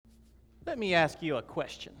Let me ask you a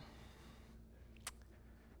question.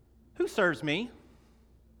 Who serves me?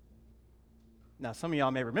 Now, some of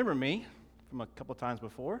y'all may remember me from a couple times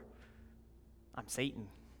before. I'm Satan.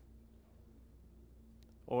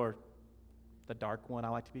 Or the dark one, I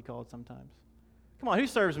like to be called sometimes. Come on, who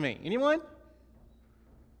serves me? Anyone?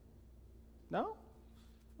 No?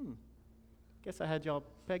 Guess I had y'all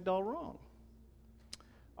pegged all wrong.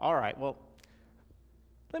 All right, well,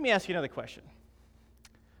 let me ask you another question.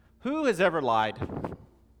 Who has ever lied?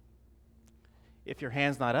 If your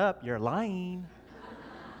hand's not up, you're lying.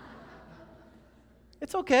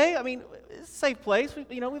 It's okay. I mean, it's a safe place.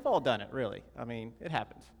 We've all done it, really. I mean, it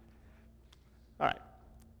happens. All right.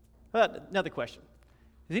 Another question.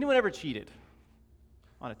 Has anyone ever cheated?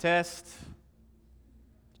 On a test?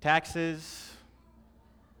 Taxes?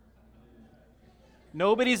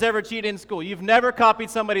 Nobody's ever cheated in school. You've never copied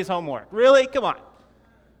somebody's homework. Really? Come on.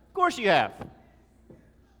 Of course you have.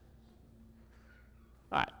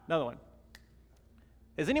 All right, another one.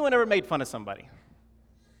 Has anyone ever made fun of somebody?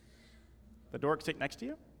 The dork sitting next to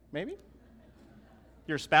you? Maybe?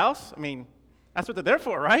 Your spouse? I mean, that's what they're there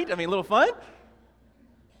for, right? I mean, a little fun?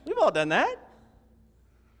 We've all done that.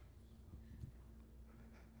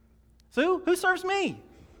 So, who serves me?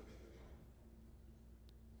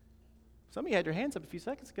 Some of you had your hands up a few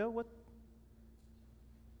seconds ago. What?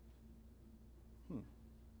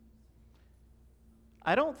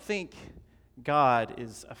 I don't think God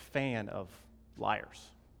is a fan of liars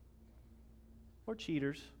or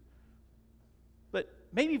cheaters, but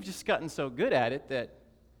maybe you've just gotten so good at it that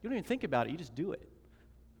you don't even think about it, you just do it.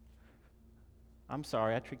 I'm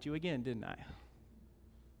sorry, I tricked you again, didn't I?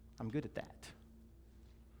 I'm good at that.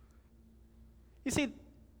 You see,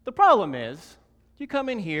 the problem is, you come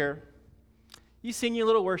in here, you sing your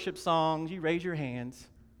little worship songs, you raise your hands,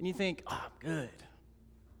 and you think, oh, I'm good.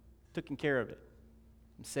 Taking care of it.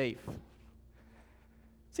 I'm safe.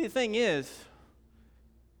 See, the thing is,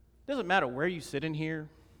 it doesn't matter where you sit in here,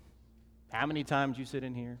 how many times you sit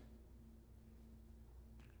in here.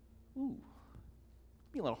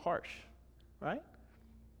 Be a little harsh, right?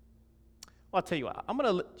 Well, I'll tell you what, I'm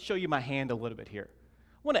going to show you my hand a little bit here.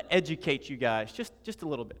 I want to educate you guys just a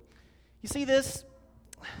little bit. You see this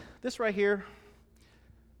right here?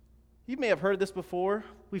 You may have heard this before.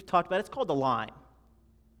 We've talked about it. It's called the line.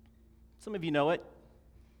 Some of you know it.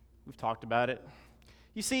 We've talked about it.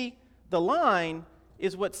 You see, the line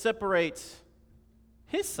is what separates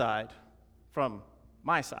his side from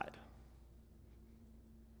my side.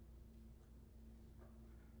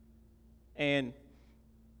 And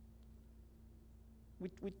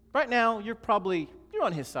right now, you're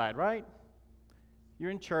on his side, right?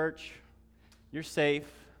 You're in church. You're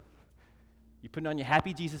safe. You're putting on your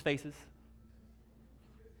happy Jesus faces,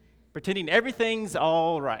 pretending everything's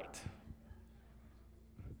all right.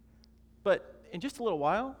 But in just a little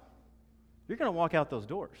while, you're going to walk out those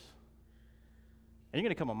doors, and you're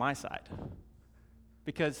going to come on my side,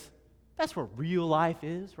 because that's where real life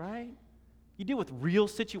is, right? You deal with real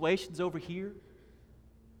situations over here.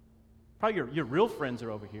 Probably your real friends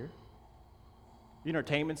are over here. Your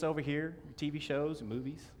entertainment's over here, your TV shows and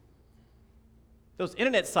movies. Those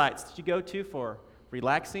internet sites that you go to for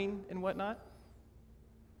relaxing and whatnot,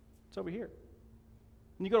 it's over here.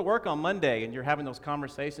 When you go to work on Monday and you're having those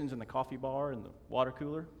conversations in the coffee bar and the water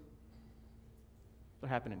cooler, they're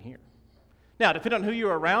happening here. Now, depending on who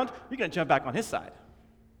you're around, you're going to jump back on his side,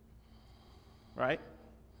 right?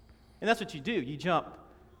 And that's what you do. You jump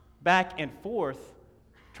back and forth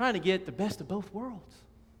trying to get the best of both worlds.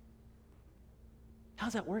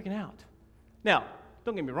 How's that working out? Now,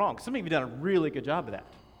 don't get me wrong. Some of you have done a really good job of that.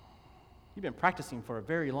 You've been practicing for a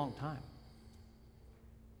very long time.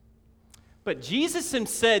 But Jesus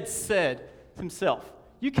said himself,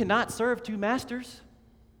 you cannot serve two masters.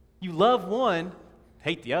 You love one,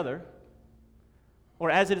 hate the other. Or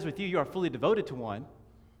as it is with you, you are fully devoted to one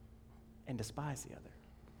and despise the other.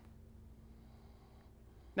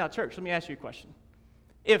 Now, church, let me ask you a question.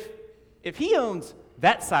 If he owns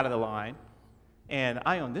that side of the line and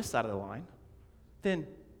I own this side of the line, then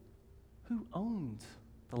who owns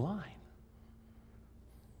the line?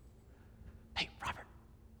 Hey, Robert.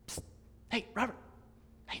 Psst. Hey, Robert.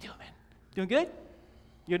 How you doing, man? Doing good?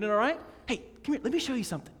 You doing all right? Hey, come here. Let me show you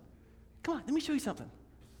something. Come on, let me show you something.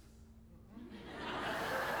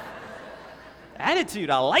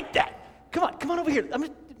 Attitude, I like that. Come on over here. Let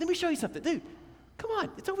me show you something, dude. Come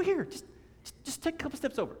on, it's over here. Just take a couple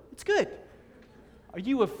steps over. It's good. Are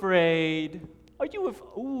you afraid?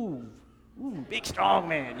 Ooh, big strong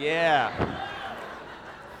man, yeah.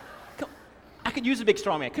 I could use a big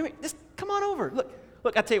strong man. Come here, just come on over.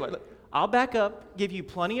 Look, I tell you what, look, I'll back up, give you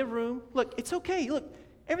plenty of room. Look, it's okay. Look,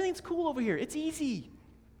 Everything's cool over here. It's easy.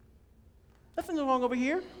 Nothing's wrong over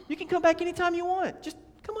here. You can come back anytime you want. Just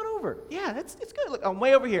come on over. Yeah, it's good. Look, I'm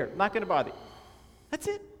way over here. I'm not going to bother you. That's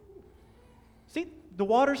it. See, the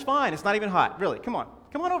water's fine. It's not even hot. Really, come on.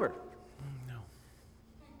 Come on over. No.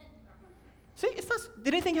 See, it's not,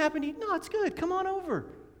 did anything happen to you? No, it's good. Come on over.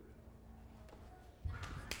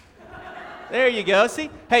 There you go. See?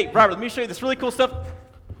 Hey, Robert, let me show you this really cool stuff.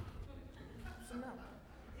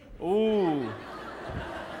 Ooh.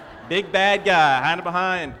 Big bad guy hiding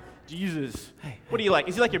behind. Jesus. Hey, what do you like?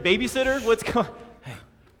 Is he like your babysitter? What's going on? Hey.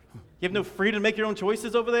 You have no freedom to make your own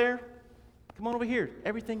choices over there? Come on over here.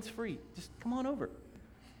 Everything's free. Just come on over.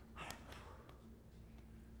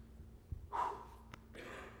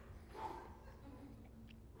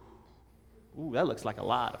 Ooh, that looks like a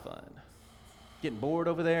lot of fun. Getting bored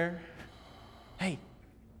over there? Hey,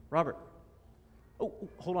 Robert. Oh,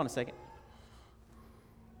 hold on a second.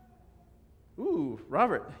 Ooh,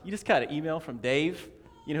 Robert, you just got an email from Dave.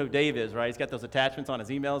 You know who Dave is, right? He's got those attachments on his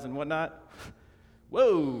emails and whatnot.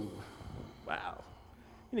 Whoa. Wow.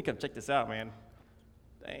 You need to come check this out, man.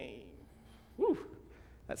 Dang. Woo.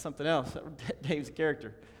 That's something else. Dave's a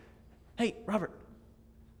character. Hey, Robert.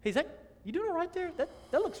 Hey, you doing all right there?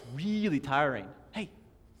 That looks really tiring. Hey,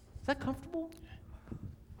 is that comfortable?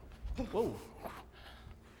 Whoa.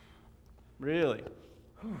 Really?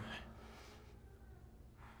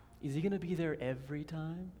 Is he going to be there every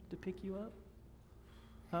time to pick you up?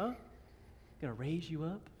 Huh? Going to raise you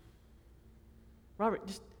up? Robert,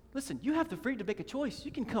 just listen, you have the freedom to make a choice.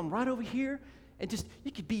 You can come right over here and just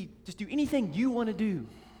do anything you want to do.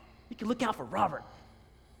 You can look out for Robert.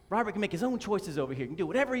 Robert can make his own choices over here. He can do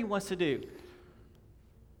whatever he wants to do.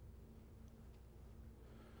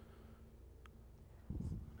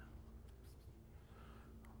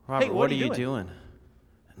 Robert, hey, what are you doing?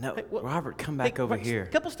 No, hey, Robert, come back over here. A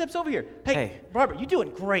couple steps over here. Hey, Robert, you're doing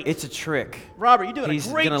great. It's a trick. Robert, you're doing a great job.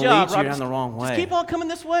 He's going to lead you down the wrong way. Just keep on coming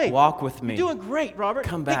this way. Walk with me. You're doing great, Robert.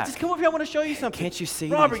 Come back. Hey, just come over here. I want to show you something. Can't you see?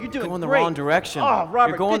 Robert, you're doing going the great. wrong direction. Oh, Robert,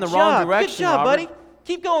 you're going good the wrong job. direction, Good job, Robert. buddy.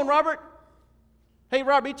 Keep going, Robert. Hey,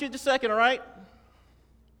 Robert, meet you in just a second, all right?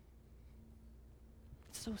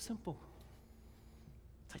 It's so simple.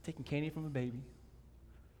 It's like taking candy from a baby.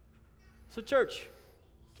 So, church,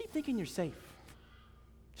 keep thinking you're safe.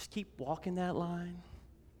 Just keep walking that line.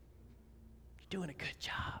 You're doing a good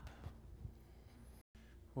job.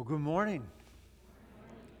 Well, good morning.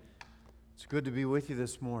 It's good to be with you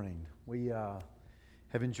this morning. We have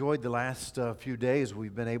enjoyed the last few days.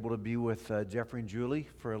 We've been able to be with Jeffrey and Julie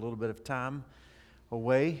for a little bit of time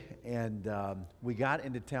away, and we got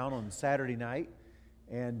into town on Saturday night,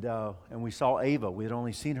 and we saw Ava. We had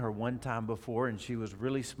only seen her one time before, and she was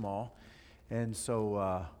really small, and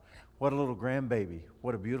so what a little grandbaby.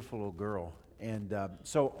 What a beautiful little girl. And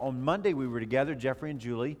so on Monday we were together, Jeffrey and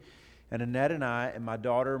Julie, and Annette and I, and my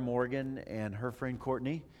daughter Morgan and her friend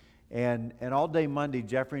Courtney. And all day Monday,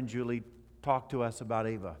 Jeffrey and Julie talked to us about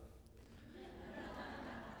Ava.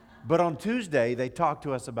 But on Tuesday, they talked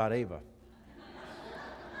to us about Ava.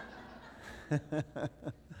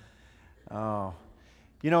 Oh.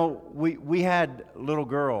 You know, we had little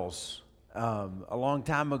girls a long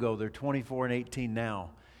time ago. They're 24 and 18 now.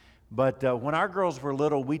 But when our girls were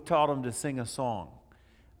little, we taught them to sing a song.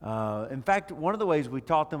 In fact, one of the ways we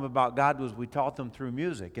taught them about God was we taught them through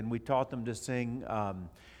music. And we taught them to sing,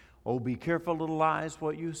 "Oh, be careful, little eyes,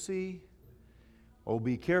 what you see. Oh,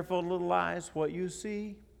 be careful, little eyes, what you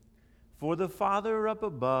see. For the Father up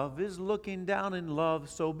above is looking down in love.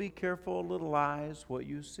 So be careful, little eyes, what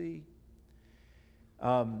you see."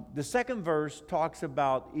 The second verse talks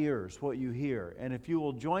about ears, what you hear. And if you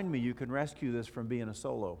will join me, you can rescue this from being a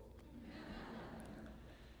solo.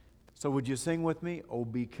 So would you sing with me? Oh,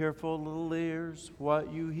 be careful, little ears,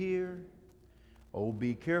 what you hear. Oh,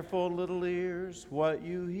 be careful, little ears, what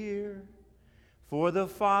you hear. For the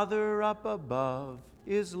Father up above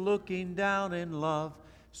is looking down in love.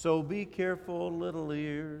 So be careful, little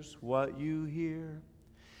ears, what you hear.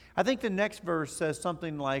 I think the next verse says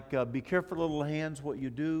something like, be careful, little hands, what you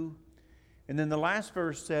do. And then the last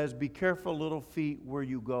verse says, be careful, little feet, where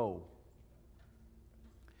you go.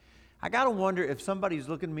 I got to wonder if somebody's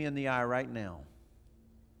looking me in the eye right now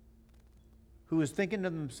who is thinking to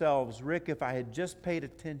themselves, Rick, if I had just paid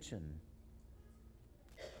attention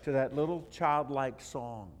to that little childlike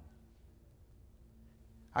song,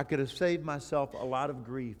 I could have saved myself a lot of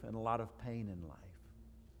grief and a lot of pain in life.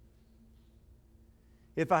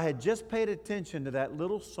 If I had just paid attention to that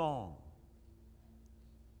little song,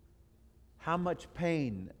 how much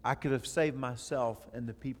pain I could have saved myself and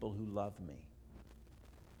the people who love me.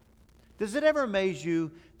 Does it ever amaze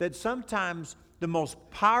you that sometimes the most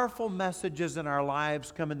powerful messages in our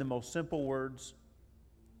lives come in the most simple words,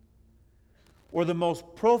 or the most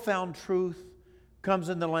profound truth comes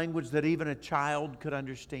in the language that even a child could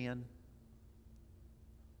understand?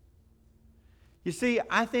 You see,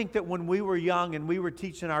 I think that when we were young and we were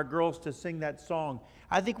teaching our girls to sing that song,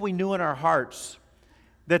 I think we knew in our hearts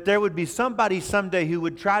that there would be somebody someday who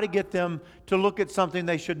would try to get them to look at something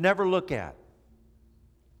they should never look at.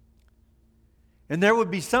 And there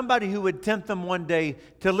would be somebody who would tempt them one day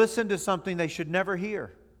to listen to something they should never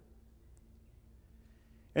hear.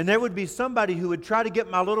 And there would be somebody who would try to get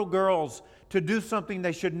my little girls to do something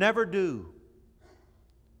they should never do.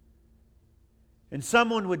 And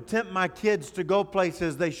someone would tempt my kids to go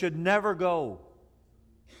places they should never go.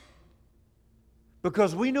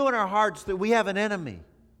 Because we knew in our hearts that we have an enemy,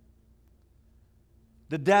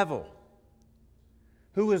 the devil,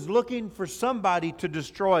 who is looking for somebody to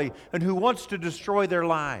destroy and who wants to destroy their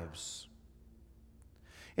lives.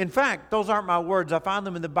 In fact, those aren't my words. I found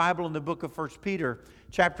them in the Bible in the book of 1 Peter,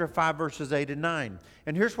 chapter 5, verses 8 and 9.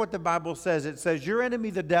 And here's what the Bible says. It says, "Your enemy,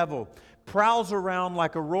 the devil, prowls around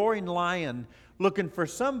like a roaring lion looking for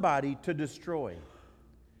somebody to destroy."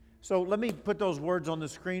 So let me put those words on the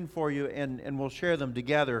screen for you and we'll share them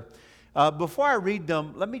together. Before I read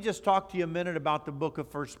them, let me just talk to you a minute about the book of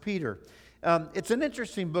 1 Peter. It's an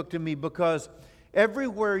interesting book to me because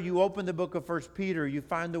everywhere you open the book of 1 Peter, you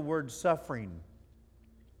find the word suffering.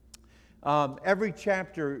 Every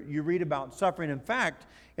chapter you read about suffering. In fact,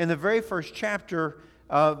 in the very first chapter,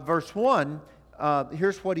 verse 1,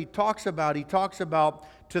 here's what he talks about. He talks about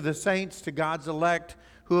to the saints, to God's elect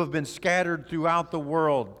who have been scattered throughout the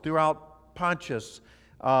world, throughout Pontus,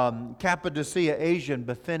 Cappadocia, Asia, and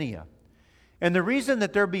Bithynia. And the reason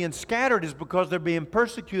that they're being scattered is because they're being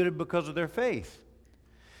persecuted because of their faith.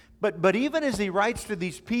 But even as he writes to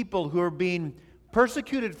these people who are being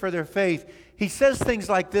persecuted for their faith, he says things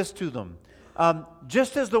like this to them.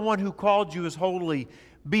 Just as the one who called you is holy,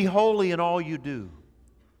 be holy in all you do.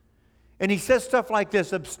 And he says stuff like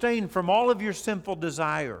this: abstain from all of your sinful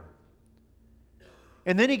desire.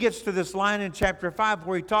 And then he gets to this line in chapter 5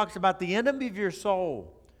 where he talks about the enemy of your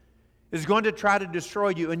soul is going to try to destroy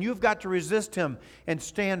you, and you've got to resist him and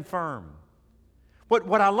stand firm.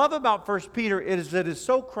 What I love about 1 Peter is that it's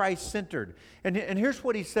so Christ-centered. And here's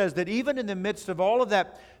what he says, that even in the midst of all of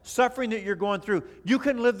that suffering that you're going through, you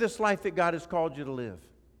can live this life that God has called you to live.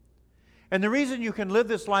 And the reason you can live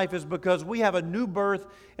this life is because we have a new birth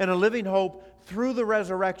and a living hope through the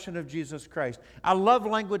resurrection of Jesus Christ. I love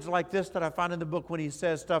language like this that I find in the book when he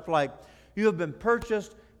says stuff like, you have been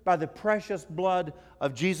purchased by the precious blood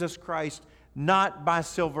of Jesus Christ, not by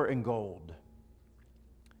silver and gold.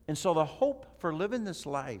 And so the hope for living this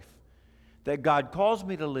life that God calls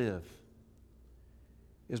me to live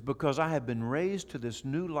is because I have been raised to this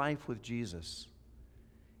new life with Jesus.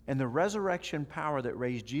 And the resurrection power that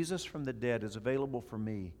raised Jesus from the dead is available for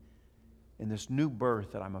me in this new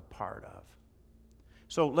birth that I'm a part of.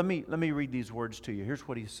 So let me read these words to you. Here's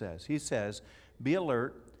what he says. He says, be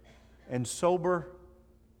alert and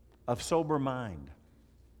of sober mind.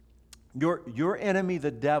 Your enemy,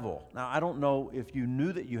 the devil. Now, I don't know if you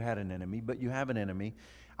knew that you had an enemy, but you have an enemy.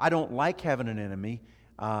 I don't like having an enemy.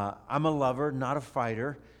 I'm a lover, not a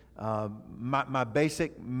fighter. My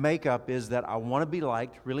basic makeup is that I want to be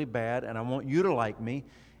liked really bad, and I want you to like me,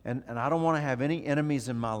 and I don't want to have any enemies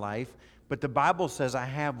in my life. But the Bible says I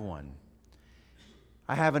have one.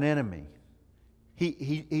 I have an enemy.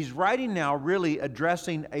 He's writing now really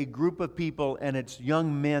addressing a group of people, and it's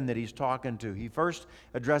young men that he's talking to. He first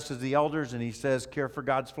addresses the elders, and he says, care for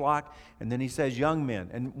God's flock, and then he says young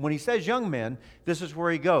men. And when he says young men, this is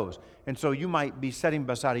where he goes. And so you might be sitting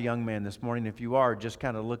beside a young man this morning. If you are, just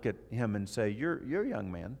kind of look at him and say, you're a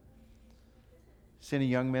young man. See any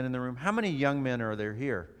young men in the room? How many young men are there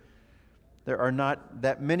here? There are not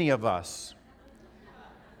that many of us.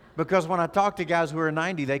 Because when I talk to guys who are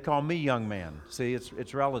 90, they call me young man. See,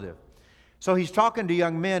 it's relative. So he's talking to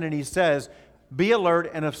young men, and he says, be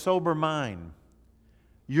alert and of sober mind.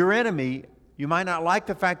 Your enemy, you might not like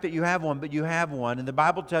the fact that you have one, but you have one. And the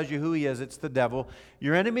Bible tells you who he is. It's the devil.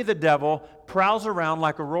 Your enemy, the devil, prowls around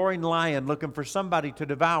like a roaring lion looking for somebody to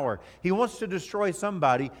devour. He wants to destroy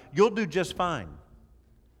somebody. You'll do just fine.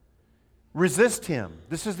 Resist him.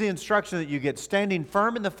 This is the instruction that you get, standing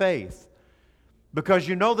firm in the faith. Because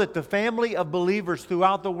you know that the family of believers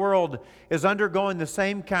throughout the world is undergoing the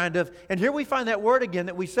same kind of, and here we find that word again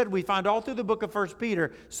that we said we find all through the book of 1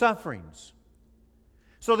 Peter, sufferings.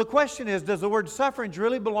 So the question is, does the word sufferings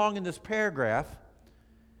really belong in this paragraph?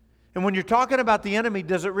 And when you're talking about the enemy,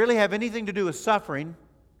 does it really have anything to do with suffering?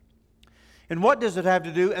 And what does it have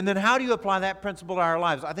to do? And then how do you apply that principle to our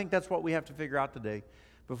lives? I think that's what we have to figure out today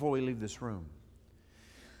before we leave this room.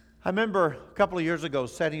 I remember a couple of years ago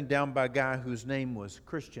sitting down by a guy whose name was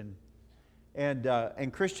Christian.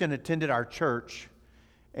 And Christian attended our church.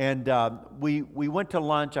 And we went to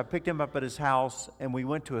lunch. I picked him up at his house, and we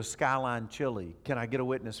went to a Skyline Chili. Can I get a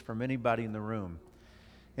witness from anybody in the room?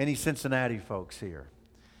 Any Cincinnati folks here?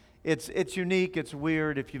 It's unique. It's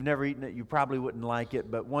weird. If you've never eaten it, you probably wouldn't like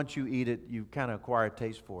it. But once you eat it, you kind of acquire a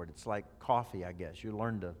taste for it. It's like coffee, I guess. You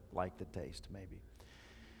learn to like the taste, maybe.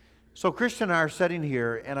 So Christian and I are sitting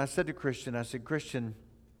here, and I said to Christian, Christian,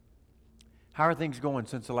 how are things going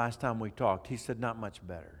since the last time we talked? He said, not much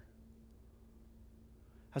better.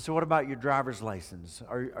 I said, what about your driver's license?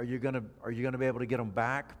 Are you gonna be able to get them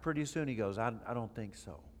back pretty soon? He goes, I don't think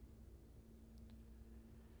so.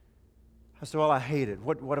 I said, well, I hate it.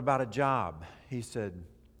 What about a job? He said,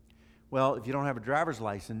 well, if you don't have a driver's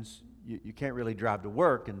license, you can't really drive to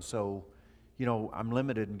work, and so, I'm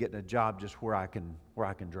limited in getting a job just where I can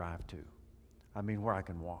drive to. I mean, where I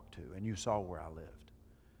can walk to. And you saw where I lived.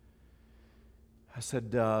 I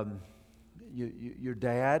said, your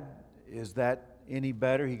dad, is that any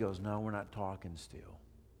better? He goes, no, we're not talking still.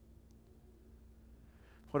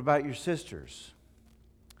 What about your sisters?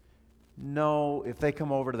 No, if they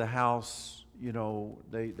come over to the house,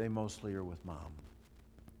 they mostly are with Mom.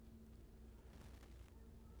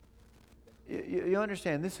 You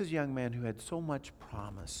understand, this is a young man who had so much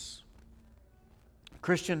promise.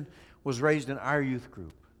 Christian was raised in our youth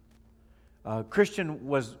group. Christian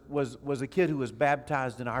was a kid who was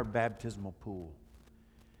baptized in our baptismal pool.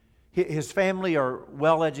 His family are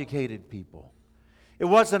well-educated people. It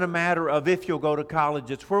wasn't a matter of if you'll go to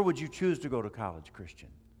college, it's where would you choose to go to college, Christian.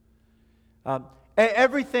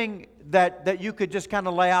 Everything that you could just kind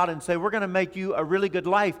of lay out and say, we're going to make you a really good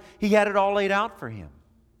life, he had it all laid out for him.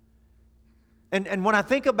 And when I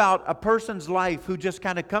think about a person's life who just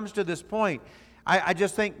kind of comes to this point, I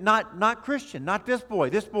just think, not Christian, not this boy.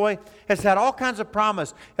 This boy has had all kinds of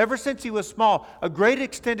promise ever since he was small, a great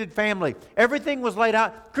extended family. Everything was laid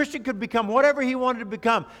out. Christian could become whatever he wanted to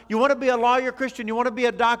become. You want to be a lawyer, Christian? You want to be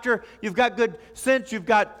a doctor? You've got good sense. You've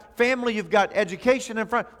got family. You've got education in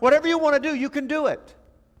front. Whatever you want to do, you can do it.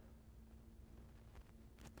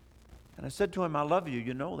 And I said to him, I love you.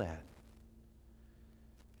 You know that.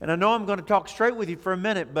 And I know I'm going to talk straight with you for a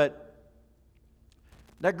minute, but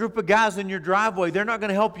that group of guys in your driveway, they're not going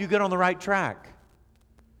to help you get on the right track.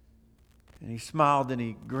 And he smiled and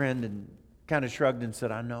he grinned and kind of shrugged and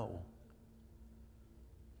said, I know.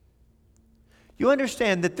 You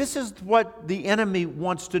understand that this is what the enemy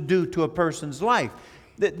wants to do to a person's life.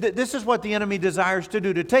 This is what the enemy desires to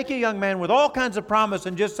do, to take a young man with all kinds of promise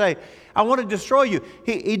and just say, I want to destroy you.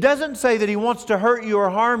 He doesn't say that he wants to hurt you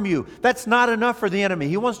or harm you. That's not enough for the enemy.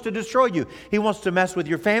 He wants to destroy you. He wants to mess with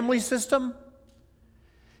your family system.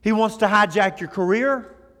 He wants to hijack your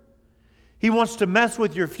career. He wants to mess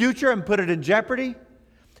with your future and put it in jeopardy.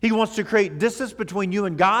 He wants to create distance between you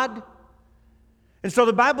and God. And so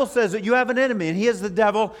the Bible says that you have an enemy, and he is the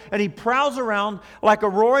devil, and he prowls around like a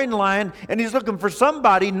roaring lion, and he's looking for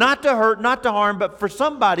somebody not to hurt, not to harm, but for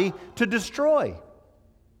somebody to destroy.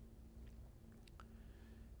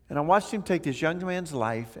 And I watched him take this young man's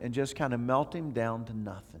life and just kind of melt him down to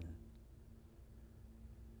nothing.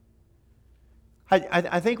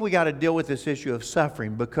 I think we got to deal with this issue of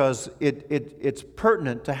suffering because it's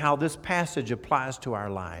pertinent to how this passage applies to our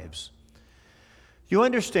lives. You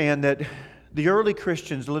understand that the early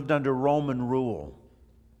Christians lived under Roman rule.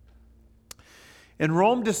 And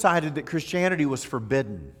Rome decided that Christianity was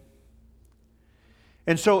forbidden.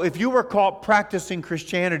 And so if you were caught practicing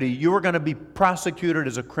Christianity, you were going to be prosecuted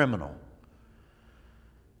as a criminal.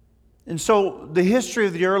 And so the history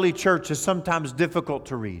of the early church is sometimes difficult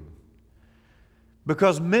to read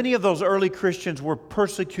because many of those early Christians were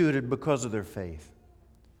persecuted because of their faith.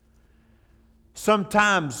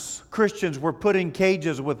 Sometimes Christians were put in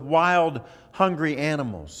cages with wild, hungry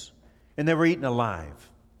animals, and they were eaten alive.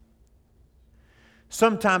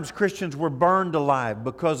 Sometimes Christians were burned alive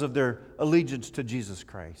because of their allegiance to Jesus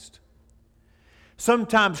Christ.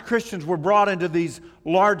 Sometimes Christians were brought into these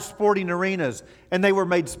large sporting arenas, and they were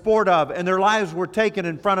made sport of, and their lives were taken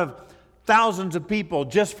in front of thousands of people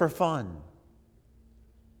just for fun.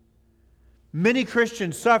 Many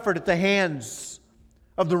Christians suffered at the hands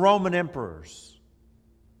of the Roman emperors.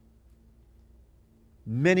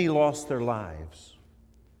 Many lost their lives.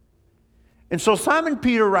 And so Simon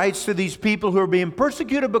Peter writes to these people who are being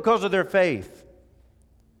persecuted because of their faith.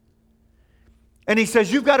 And he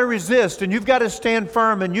says, you've got to resist, and you've got to stand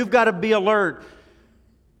firm, and you've got to be alert.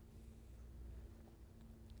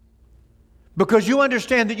 Because you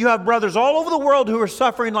understand that you have brothers all over the world who are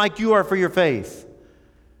suffering like you are for your faith.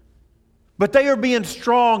 But they are being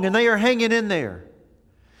strong and they are hanging in there.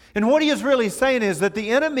 And what he is really saying is that the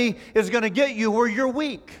enemy is going to get you where you're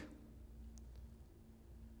weak.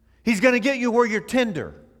 He's going to get you where you're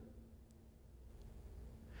tender.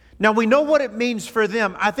 Now we know what it means for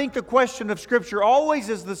them. I think the question of Scripture always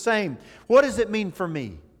is the same. What does it mean for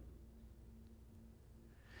me?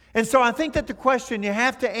 And so I think that the question you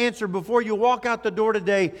have to answer before you walk out the door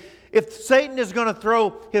today, if Satan is going to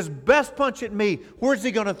throw his best punch at me, where's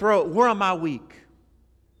he going to throw it? Where am I weak?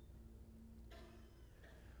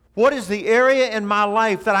 What is the area in my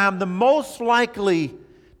life that I am the most likely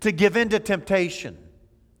to give in to temptation?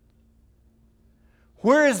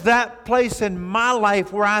 Where is that place in my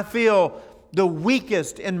life where I feel the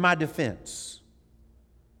weakest in my defense?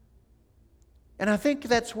 And I think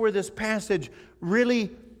that's where this passage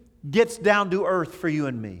really gets down to earth for you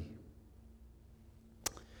and me.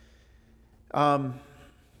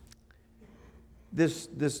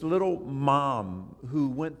 This little mom who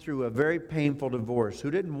went through a very painful divorce, who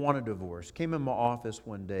didn't want a divorce, came in my office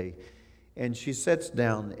one day, and she sits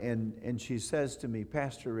down and she says to me,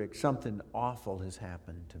 Pastor Rick, something awful has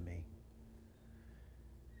happened to me.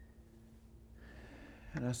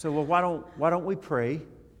 And I said, well, why don't we pray?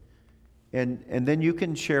 And then you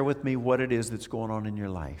can share with me what it is that's going on in your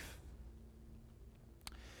life.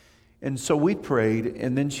 And so we prayed,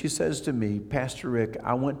 and then she says to me, Pastor Rick,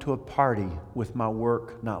 I went to a party with my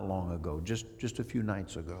work not long ago, just a few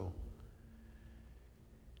nights ago.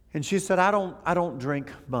 And she said, I don't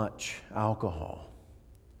drink much alcohol.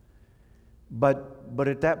 But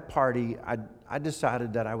at that party, I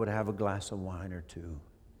decided that I would have a glass of wine or two.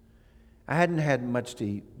 I hadn't had much to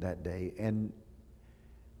eat that day, and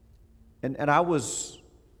I was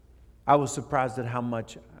surprised at how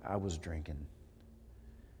much I was drinking.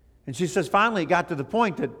 And she says, finally it got to the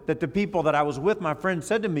point that the people that I was with, my friends,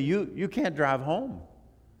 said to me, you can't drive home.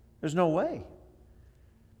 There's no way.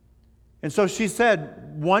 And so she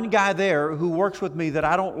said, one guy there who works with me that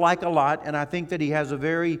I don't like a lot, and I think that he has a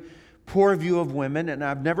very poor view of women, and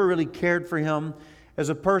I've never really cared for him as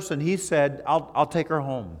a person, he said, I'll take her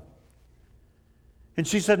home. And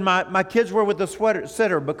she said, my kids were with the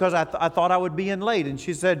sitter because I thought I would be in late. And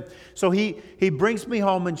she said, so he brings me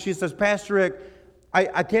home, and she says, Pastor Rick,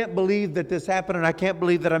 I can't believe that this happened, and I can't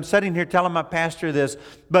believe that I'm sitting here telling my pastor this,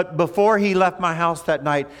 but before he left my house that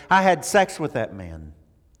night, I had sex with that man.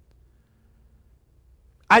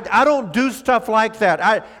 I don't do stuff like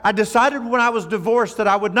that. I decided when I was divorced that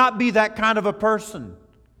I would not be that kind of a person.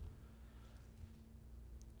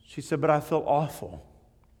 She said, but I feel awful.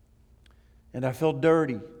 And I feel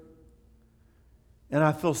dirty. And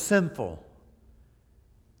I feel sinful.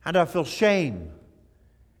 And I feel shame.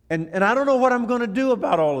 And I don't know what I'm going to do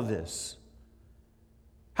about all of this.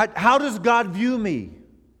 How does God view me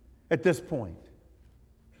at this point?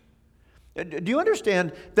 Do you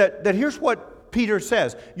understand that here's what Peter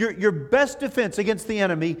says? Your best defense against the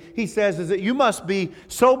enemy, he says, is that you must be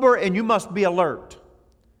sober and you must be alert.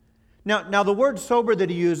 Now the word sober that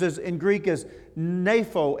he uses in Greek is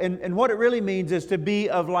nepho, and what it really means is to be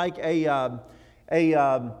of like a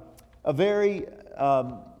very,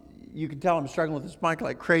 you can tell I'm struggling with this mic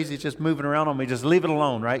like crazy. It's just moving around on me. Just leave it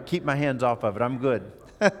alone, right? Keep my hands off of it. I'm good.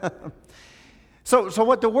 So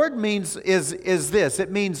what the word means is this. It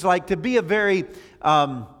means like to be a very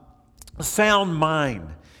sound mind.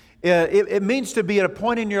 It means to be at a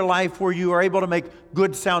point in your life where you are able to make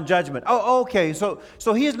good, sound judgment. Oh, okay. So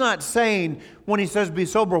he's not saying when he says be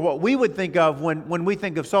sober what we would think of when we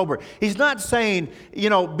think of sober. He's not saying,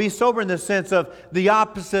 be sober in the sense of the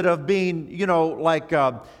opposite of being, like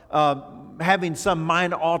having some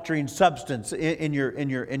mind-altering substance in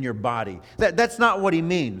your body. That's not what he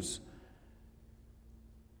means.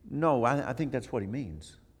 No, I think that's what he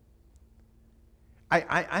means.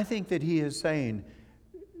 I think that he is saying,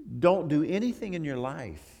 don't do anything in your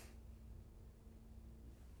life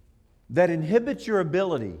that inhibits your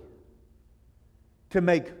ability to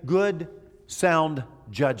make good, sound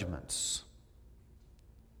judgments.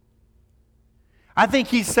 I think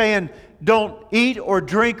he's saying, don't eat or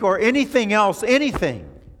drink or anything else, anything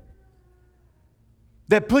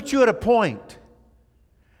that puts you at a point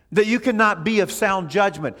that you cannot be of sound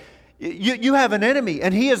judgment. You have an enemy,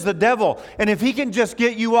 and he is the devil. And if he can just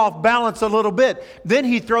get you off balance a little bit, then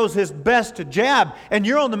he throws his best jab, and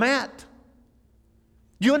you're on the mat.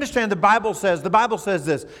 You understand the Bible says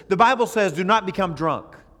this. The Bible says, do not become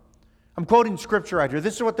drunk. I'm quoting scripture right here.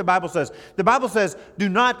 This is what the Bible says. The Bible says, do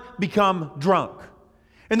not become drunk.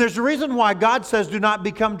 And there's a reason why God says do not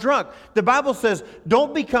become drunk. The Bible says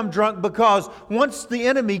don't become drunk because once the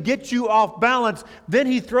enemy gets you off balance, then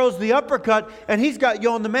he throws the uppercut and he's got you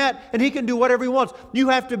on the mat and he can do whatever he wants. You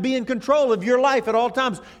have to be in control of your life at all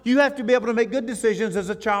times. You have to be able to make good decisions as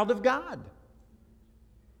a child of God.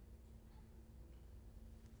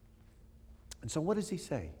 And so what does he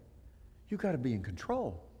say? You've got to be in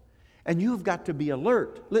control. And you've got to be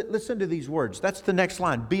alert. Listen to these words. That's the next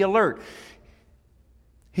line. Be alert.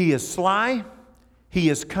 He is sly, he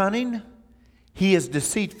is cunning, he is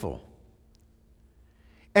deceitful.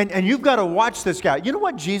 And you've got to watch this guy. You know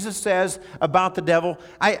what Jesus says about the devil?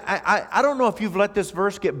 I don't know if you've let this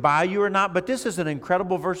verse get by you or not, but this is an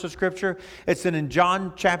incredible verse of Scripture. It's in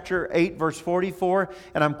John chapter 8, verse 44,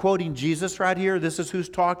 and I'm quoting Jesus right here. This is who's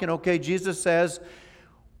talking. Okay, Jesus says,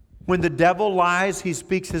 when the devil lies, he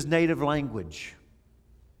speaks his native language.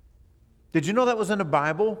 Did you know that was in the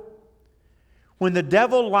Bible? When the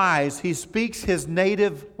devil lies, he speaks his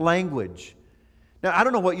native language. Now, I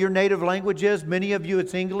don't know what your native language is. Many of you,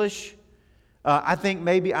 it's English. I think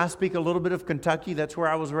maybe I speak a little bit of Kentucky. That's where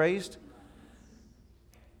I was raised.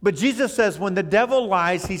 But Jesus says when the devil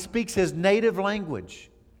lies, he speaks his native language.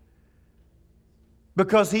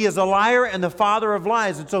 Because he is a liar and the father of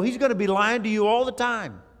lies. And so he's going to be lying to you all the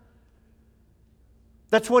time.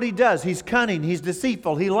 That's what he does. He's cunning. He's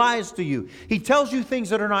deceitful. He lies to you. He tells you things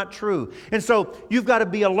that are not true. And so you've got to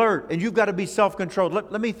be alert and you've got to be self-controlled.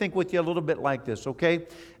 Let me think with you a little bit like this, okay?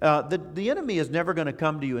 The enemy is never going to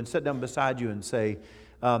come to you and sit down beside you and say,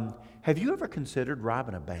 have you ever considered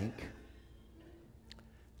robbing a bank?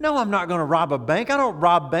 No, I'm not going to rob a bank. I don't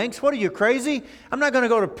rob banks. What are you, crazy? I'm not going to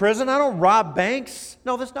go to prison. I don't rob banks.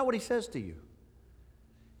 No, that's not what he says to you.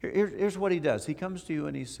 Here's what he does. He comes to you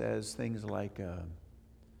and he says things like,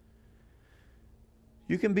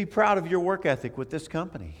 you can be proud of your work ethic with this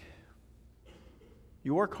company.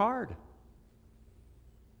 You work hard.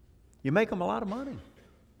 You make them a lot of money.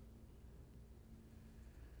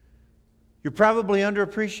 You're probably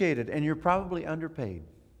underappreciated and you're probably underpaid.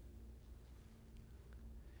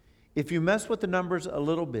 If you mess with the numbers a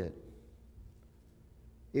little bit,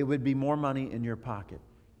 it would be more money in your pocket.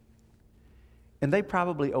 And they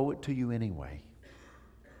probably owe it to you anyway.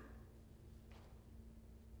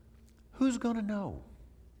 Who's going to know?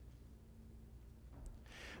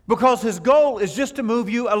 Because his goal is just to move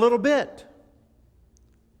you a little bit.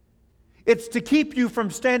 It's to keep you from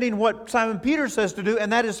standing what Simon Peter says to do,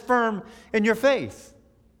 and that is firm in your faith.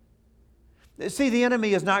 See, the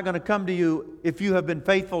enemy is not going to come to you if you have been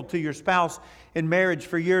faithful to your spouse in marriage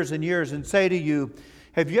for years and years and say to you,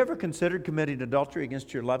 have you ever considered committing adultery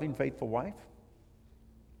against your loving, faithful wife?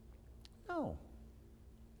 No.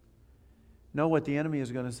 No, what the enemy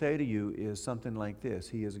is going to say to you is something like this.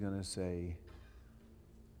 He is going to say,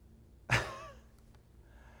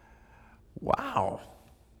 wow.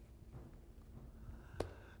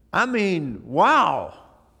 I mean, wow.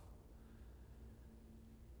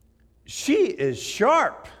 She is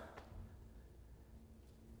sharp.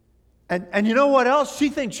 And you know what else? She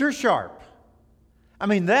thinks you're sharp. I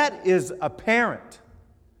mean, that is apparent.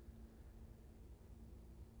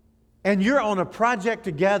 And you're on a project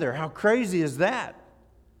together. How crazy is that?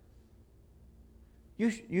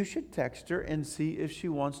 You should text her and see if she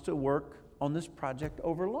wants to work on this project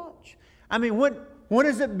over lunch. I mean, when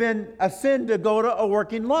has it been a sin to go to a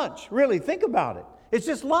working lunch? Really, think about it. It's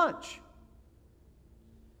just lunch.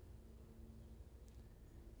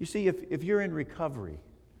 You see, if you're in recovery,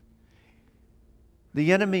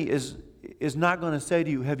 the enemy is not going to say to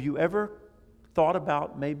you, have you ever thought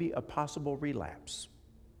about maybe a possible relapse?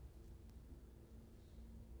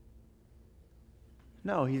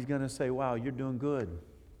 No, he's going to say, wow, you're doing good.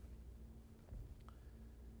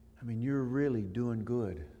 I mean, you're really doing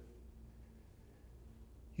good.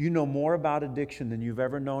 You know more about addiction than you've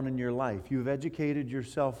ever known in your life. You've educated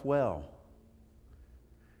yourself well.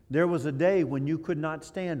 There was a day when you could not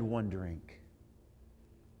stand one drink,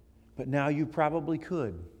 but now you probably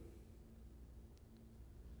could.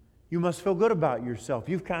 You must feel good about yourself.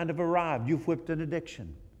 You've kind of arrived. You've whipped an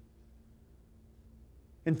addiction.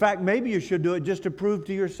 In fact, maybe you should do it just to prove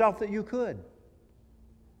to yourself that you could.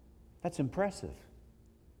 That's impressive.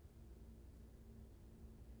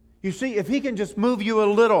 You see, if he can just move you a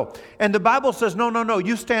little, and the Bible says, no,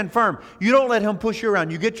 you stand firm. You don't let him push you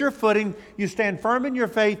around. You get your footing, you stand firm in your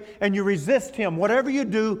faith, and you resist him. Whatever you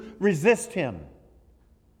do, resist him.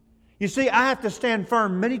 You see, I have to stand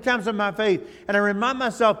firm many times in my faith, and I remind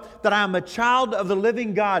myself that I am a child of the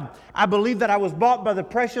living God. I believe that I was bought by the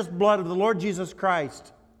precious blood of the Lord Jesus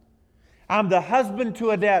Christ. I'm the husband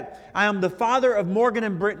to Odette. I am the father of Morgan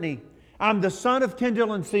and Brittany. I'm the son of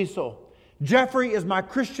Kendall and Cecil. Jeffrey is my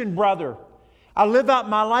Christian brother. I live out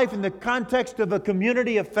my life in the context of a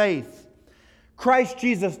community of faith. Christ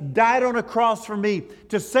Jesus died on a cross for me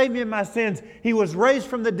to save me of my sins. He was raised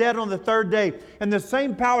from the dead on the third day. And the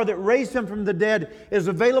same power that raised Him from the dead is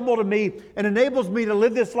available to me and enables me to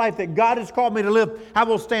live this life that God has called me to live. I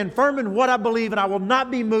will stand firm in what I believe, and I will not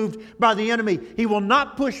be moved by the enemy. He will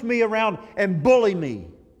not push me around and bully me.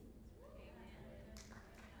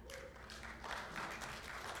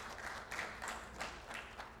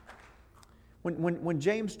 When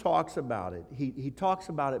James talks about it, he talks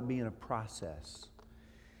about it being a process.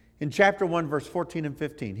 In chapter 1, verse 14 and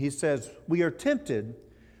 15, he says, we are tempted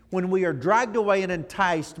when we are dragged away and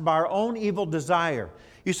enticed by our own evil desire.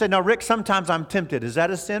 You say, now Rick, sometimes I'm tempted. Is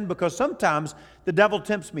that a sin? Because sometimes the devil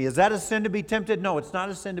tempts me. Is that a sin to be tempted? No, it's not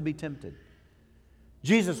a sin to be tempted.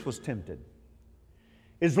 Jesus was tempted.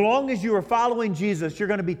 As long as you are following Jesus, you're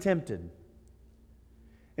going to be tempted.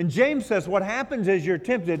 And James says what happens is you're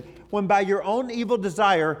tempted when by your own evil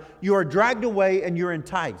desire you are dragged away and you're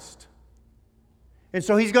enticed. And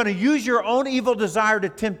so he's going to use your own evil desire to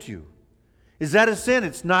tempt you. Is that a sin?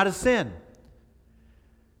 It's not a sin.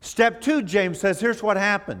 Step 2, James says, here's what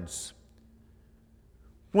happens.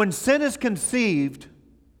 When sin is conceived,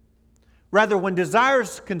 rather when desire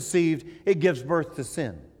is conceived, it gives birth to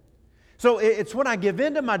sin. So it's when I give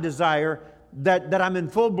in to my desire that I'm in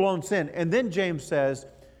full-blown sin. And then James says,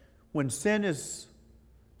 when sin is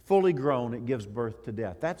fully grown, it gives birth to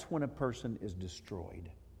death. That's when a person is destroyed.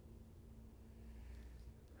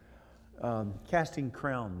 Casting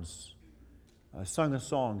Crowns sung a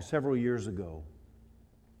song several years ago.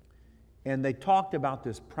 And they talked about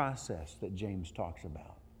this process that James talks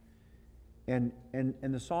about. And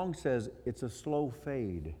the song says, it's a slow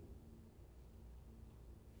fade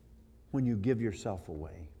when you give yourself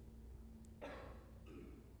away.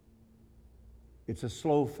 It's a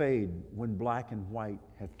slow fade when black and white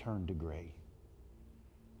have turned to gray.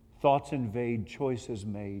 Thoughts invade, choices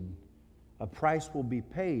made. A price will be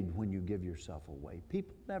paid when you give yourself away.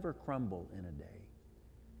 People never crumble in a day.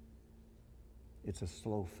 It's a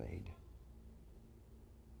slow fade.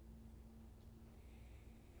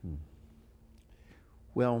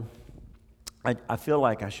 Well, I feel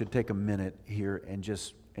like I should take a minute here and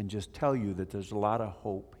just tell you that there's a lot of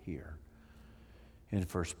hope here in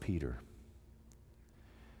 1 Peter.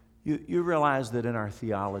 You realize that in our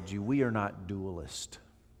theology, we are not dualist.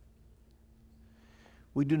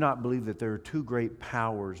 We do not believe that there are two great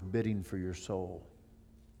powers bidding for your soul.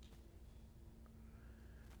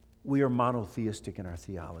 We are monotheistic in our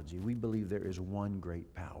theology. We believe there is one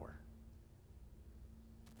great power.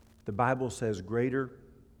 The Bible says, greater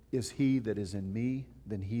is He that is in me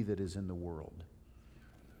than he that is in the world.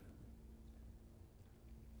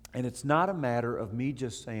 And it's not a matter of me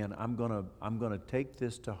just saying, I'm gonna take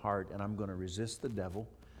this to heart and I'm going to resist the devil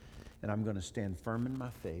and I'm going to stand firm in my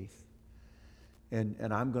faith and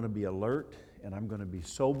I'm going to be alert and I'm going to be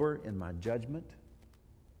sober in my judgment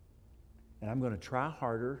and I'm going to try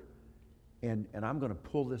harder and I'm going to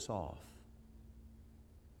pull this off.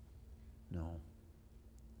 No.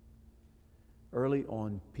 Early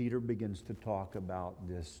on, Peter begins to talk about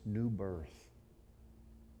this new birth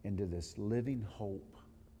into this living hope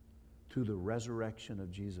through the resurrection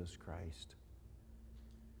of Jesus Christ.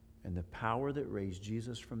 And the power that raised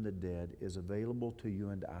Jesus from the dead is available to you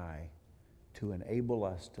and I to enable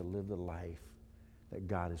us to live the life that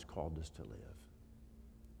God has called us to live.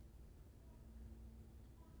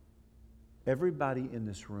 Everybody in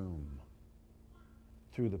this room,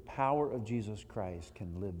 through the power of Jesus Christ,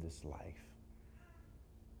 can live this life.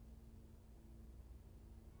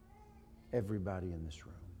 Everybody in this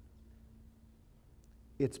room.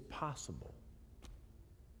 It's possible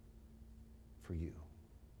for you.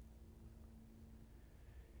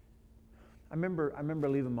 I remember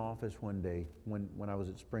leaving my office one day when I was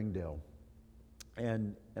at Springdale,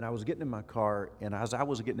 and I was getting in my car, and as I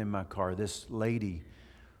was getting in my car, this lady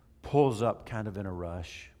pulls up kind of in a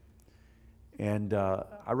rush, and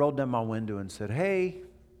I rolled down my window and said, "Hey,"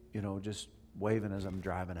 just waving as I'm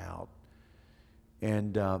driving out,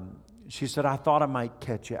 and she said, "I thought I might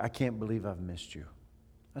catch you. I can't believe I've missed you."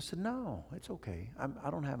 I said, "No, it's okay. I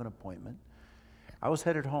don't have an appointment. I was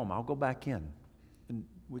headed home. I'll go back in, and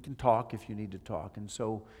we can talk if you need to talk." And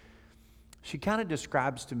so she kind of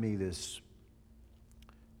describes to me this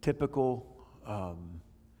typical,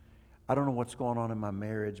 I don't know what's going on in my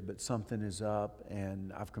marriage, but something is up,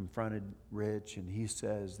 and I've confronted Rich, and he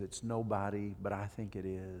says it's nobody, but I think it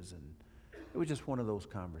is. And it was just one of those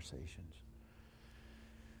conversations.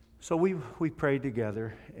 So we prayed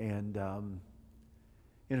together, and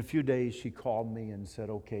in a few days, she called me and said,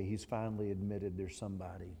 "Okay, he's finally admitted there's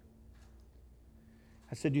somebody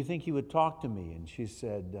I said, do you think he would talk to me? And she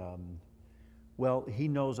said, well, he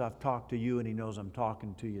knows I've talked to you and he knows I'm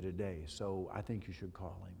talking to you today, so I think you should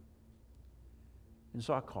call him. And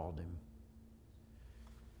so I called him.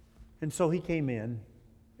 And so he came in,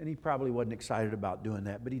 and he probably wasn't excited about doing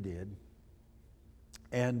that, but he did.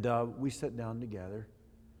 And we sat down together.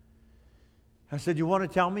 I said, you want to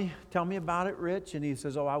tell me about it, Rich? And he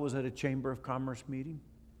says, I was at a Chamber of Commerce meeting,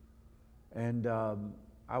 and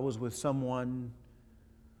I was with someone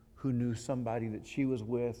who knew somebody that she was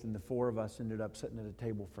with, and the four of us ended up sitting at a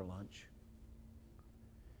table for lunch.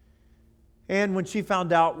 And when she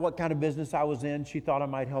found out what kind of business I was in, she thought I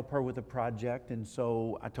might help her with a project, and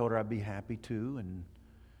so I told her I'd be happy to, and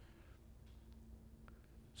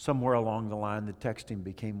somewhere along the line, the texting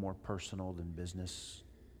became more personal than business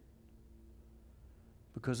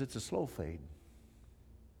because it's a slow fade.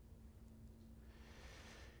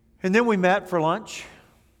 And then we met for lunch.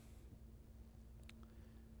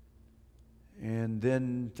 And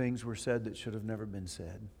then things were said that should have never been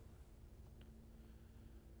said.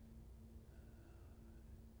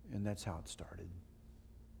 And that's how it started.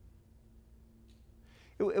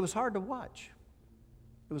 It was hard to watch.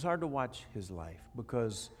 It was hard to watch his life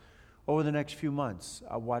because over the next few months,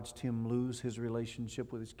 I watched him lose his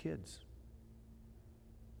relationship with his kids.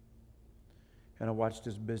 And I watched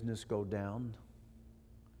his business go down.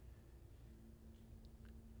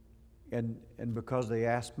 And because they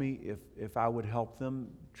asked me if I would help them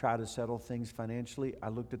try to settle things financially, I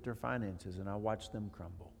looked at their finances and I watched them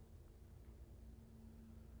crumble.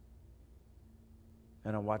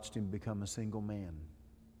 And I watched him become a single man.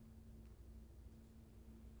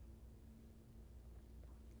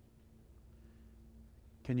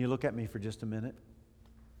 Can you look at me for just a minute?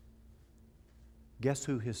 Guess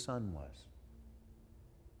who his son was?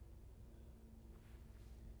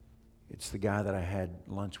 It's the guy that I had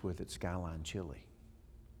lunch with at Skyline Chili.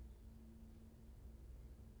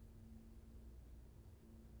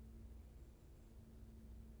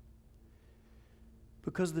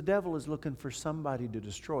 Because the devil is looking for somebody to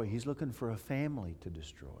destroy. He's looking for a family to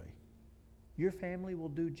destroy. Your family will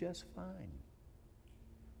do just fine.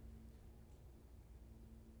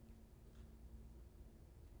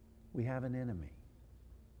 We have an enemy.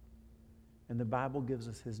 And the Bible gives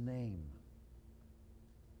us his name.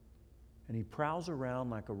 And he prowls around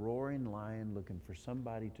like a roaring lion looking for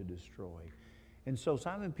somebody to destroy. And so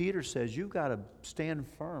Simon Peter says, you've got to stand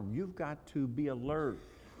firm. You've got to be alert.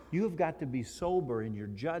 You've got to be sober in your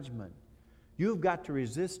judgment. You've got to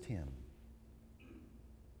resist him.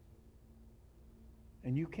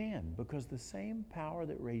 And you can, because the same power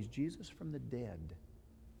that raised Jesus from the dead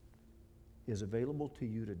is available to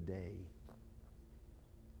you today.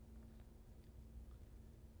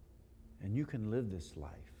 And you can live this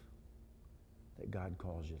life that God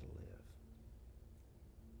calls you to live.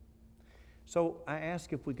 So I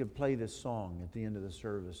asked if we could play this song at the end of the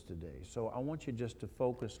service today. So I want you just to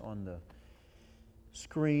focus on the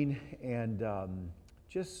screen and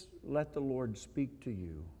just let the Lord speak to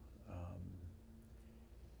you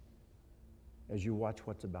as you watch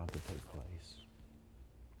what's about to take place.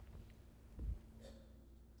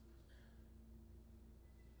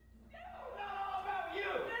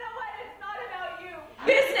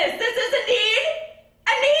 Business, this is a need?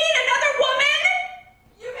 A need? Another woman?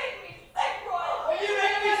 You make me sick, Roy. Oh, you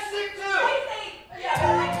make me sick too. Crazy. Yeah,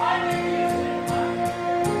 I make you sick.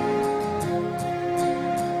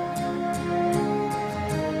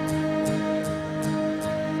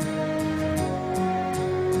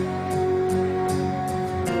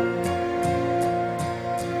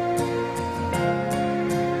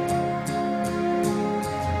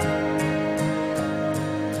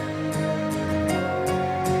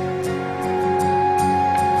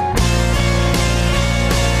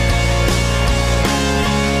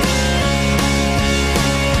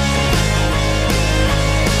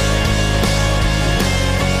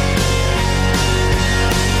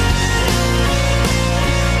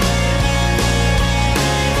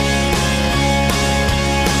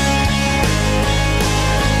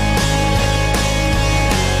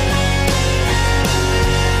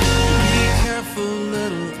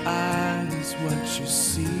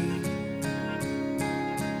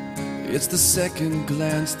 It's the second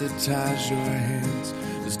glance that ties your hands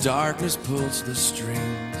as darkness pulls the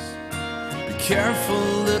strings. Be careful,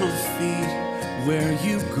 little feet, where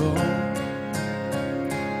you go,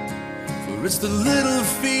 for it's the little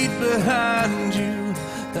feet behind you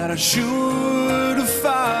that are sure to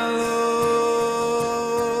follow.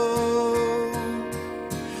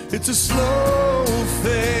 It's a slow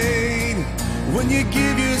fade when you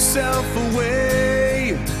give yourself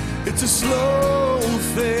away. It's a slow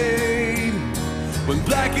fade When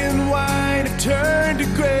black and white have turned to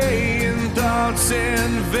gray and thoughts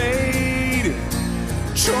invade,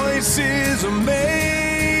 choices are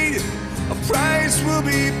made, a price will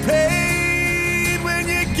be paid when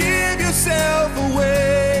you give yourself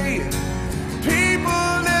away.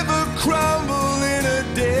 People never crumble in a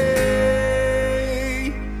day.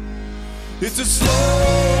 It's a slow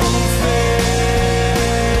fade.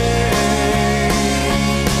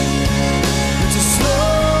 It's a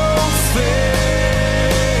slow fade.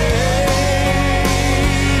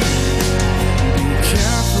 Be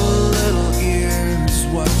careful, little ears,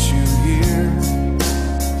 what you hear.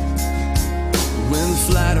 When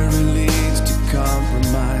flattery leads to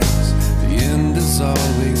compromise, the end is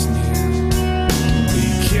always near. Be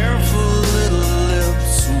careful, little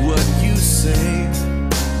lips, what you say.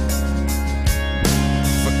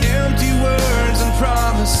 For empty words and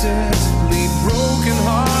promises lead broken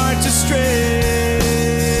hearts astray.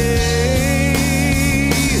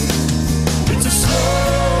 It's a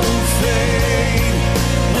slow fade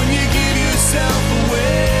when you give yourself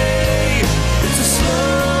away. It's a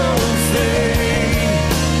slow fade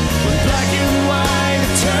when black and white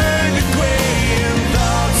turn to gray and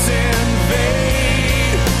thoughts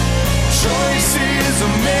invade. Choices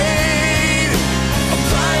are made, a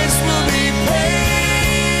price will be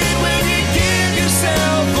paid when you give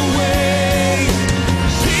yourself away.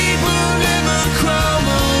 People never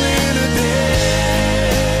crumble in a day.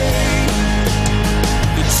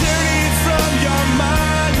 The journey from your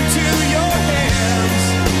mind to your hands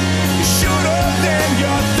is shorter than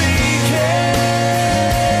you're thinking.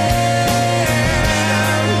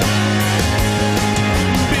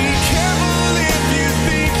 Be careful if you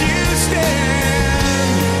think you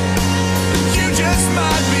stand, you just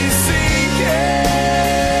might be sinking.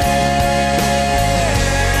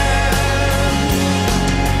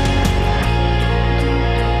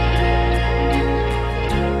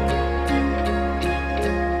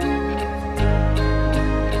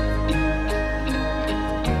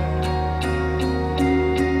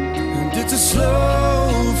 And it's a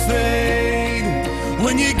slow fade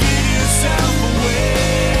when you give yourself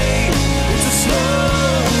away. It's a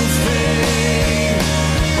slow fade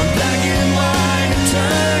when black and white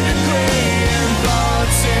turn to gray and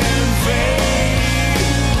thoughts invade.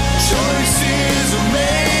 Choices are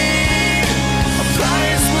made, a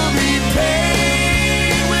price will be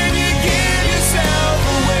paid when you give yourself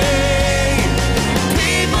away.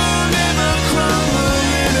 People never crumble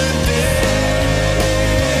in a day.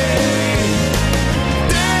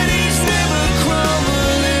 Daddies never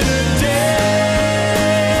crumble in a day.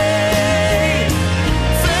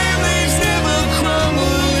 Families never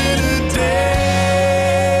crumble in a day.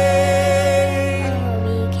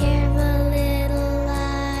 Be careful, little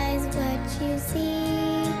eyes, what you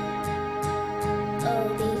see. Oh,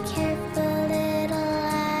 be careful, little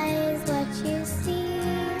eyes, what you see.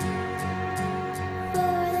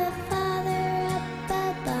 For the Father up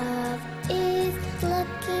above is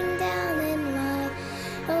looking down in love.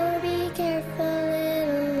 Oh, be careful,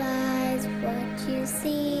 little eyes, what you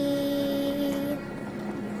see.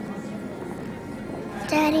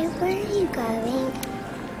 Daddy, where are you going?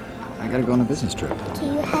 I gotta go on a business trip. Do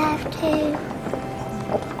you have to?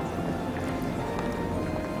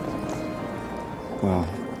 Well,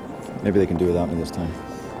 maybe they can do without me this time.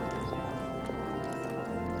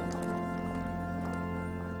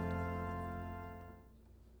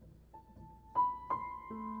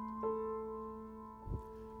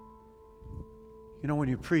 You know, when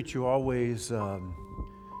you preach, you always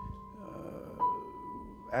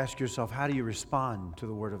ask yourself, how do you respond to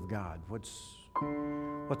the Word of God? What's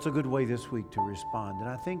a good way this week to respond? And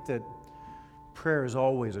I think that prayer is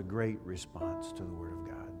always a great response to the Word of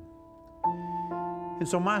God. And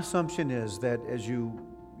so my assumption is that as you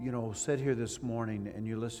sit here this morning and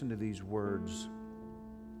you listen to these words,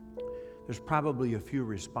 there's probably a few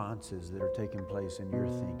responses that are taking place in your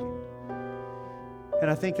thinking. And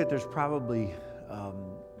I think that there's probably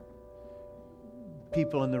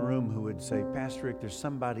people in the room who would say, Pastor Rick, there's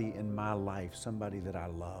somebody in my life, somebody that I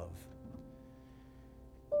love.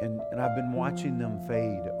 And I've been watching them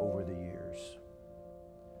fade over the years.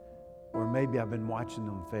 Or maybe I've been watching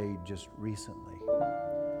them fade just recently.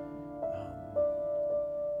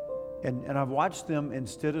 And I've watched them,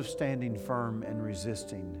 instead of standing firm and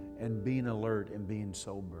resisting and being alert and being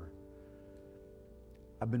sober,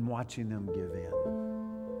 I've been watching them give in.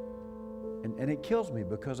 And it kills me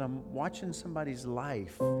because I'm watching somebody's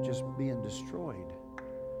life just being destroyed.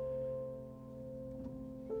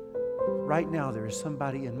 Right now, there is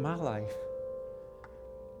somebody in my life,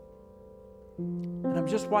 and I'm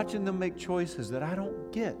just watching them make choices that I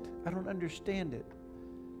don't get. I don't understand it.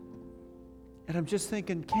 And I'm just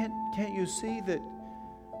thinking, can't you see that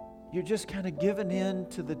you're just kind of giving in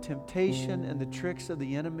to the temptation and the tricks of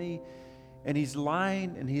the enemy? And he's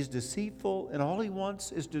lying and he's deceitful, and all he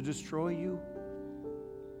wants is to destroy you.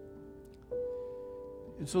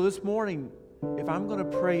 And so this morning, if I'm going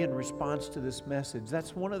to pray in response to this message,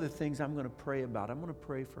 that's one of the things I'm going to pray about. I'm going to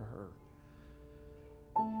pray for her.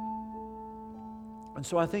 And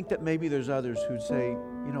so I think that maybe there's others who'd say,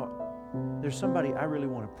 you know, there's somebody I really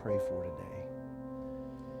want to pray for today.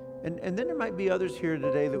 And then there might be others here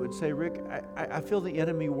today that would say, Rick, I feel the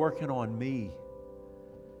enemy working on me.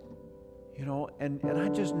 You know, and I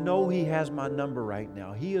just know he has my number right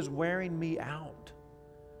now. He is wearing me out.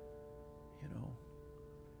 You know.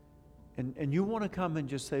 And you want to come and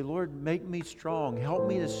just say, Lord, make me strong. Help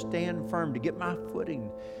me to stand firm, to get my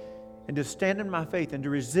footing, and to stand in my faith, and to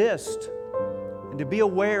resist, and to be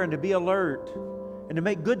aware, and to be alert, and to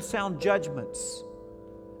make good sound judgments,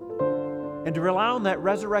 and to rely on that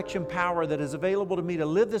resurrection power that is available to me to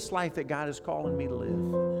live this life that God is calling me to live.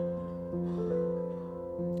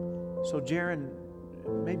 So, Jaron,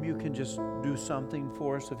 maybe you can just do something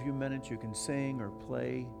for us, a few minutes. You can sing or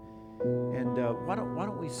play. And why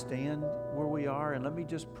don't we stand where we are, and let me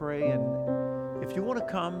just pray. And if you want to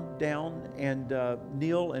come down and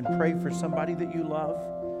kneel and pray for somebody that you love,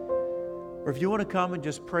 or if you want to come and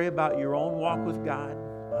just pray about your own walk with God,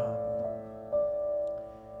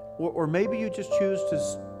 or maybe you just choose to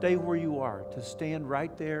stay where you are, to stand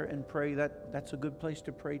right there and pray, that's a good place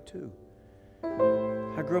to pray too.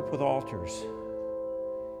 I grew up with altars,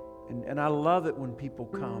 and I love it when people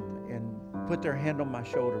come and put their hand on my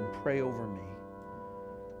shoulder and pray over me.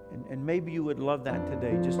 And maybe you would love that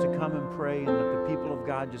today, just to come and pray and let the people of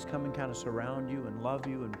God just come and kind of surround you and love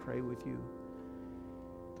you and pray with you.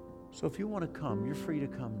 So if you want to come, you're free to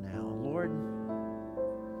come now. Lord,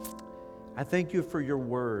 I thank you for your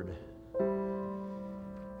word.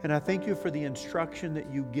 And I thank you for the instruction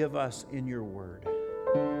that you give us in your word.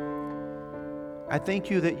 I thank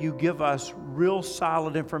you that you give us real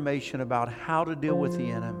solid information about how to deal with the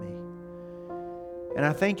enemy. And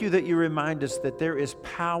I thank you that you remind us that there is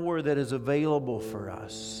power that is available for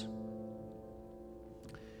us.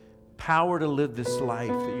 Power to live this life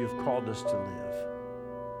that you've called us to live.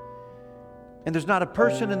 And there's not a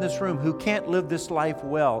person in this room who can't live this life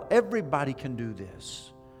well. Everybody can do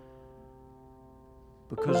this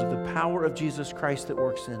because of the power of Jesus Christ that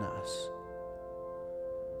works in us.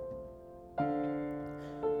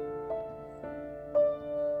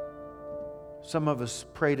 Some of us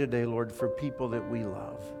pray today, Lord, for people that we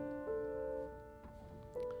love.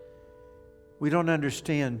 We don't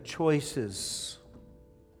understand choices.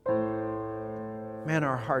 Man,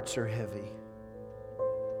 our hearts are heavy.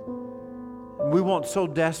 We want so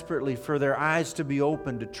desperately for their eyes to be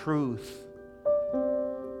open to truth,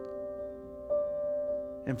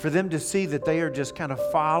 and for them to see that they are just kind of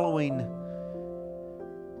following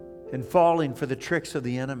and falling for the tricks of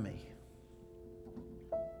the enemy.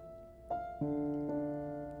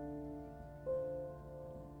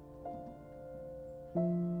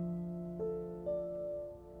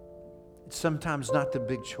 It's sometimes not the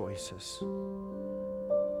big choices.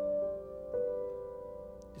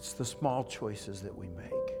 It's the small choices that we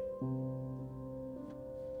make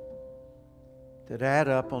that add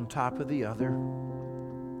up on top of the other.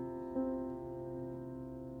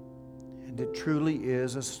 And it truly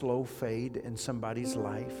is a slow fade in somebody's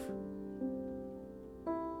life.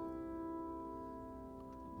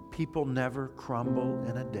 People never crumble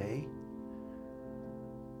in a day.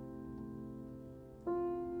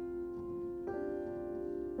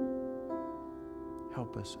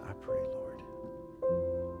 Help us, I pray, Lord.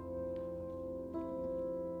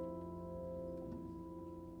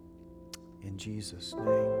 In Jesus'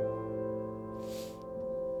 name.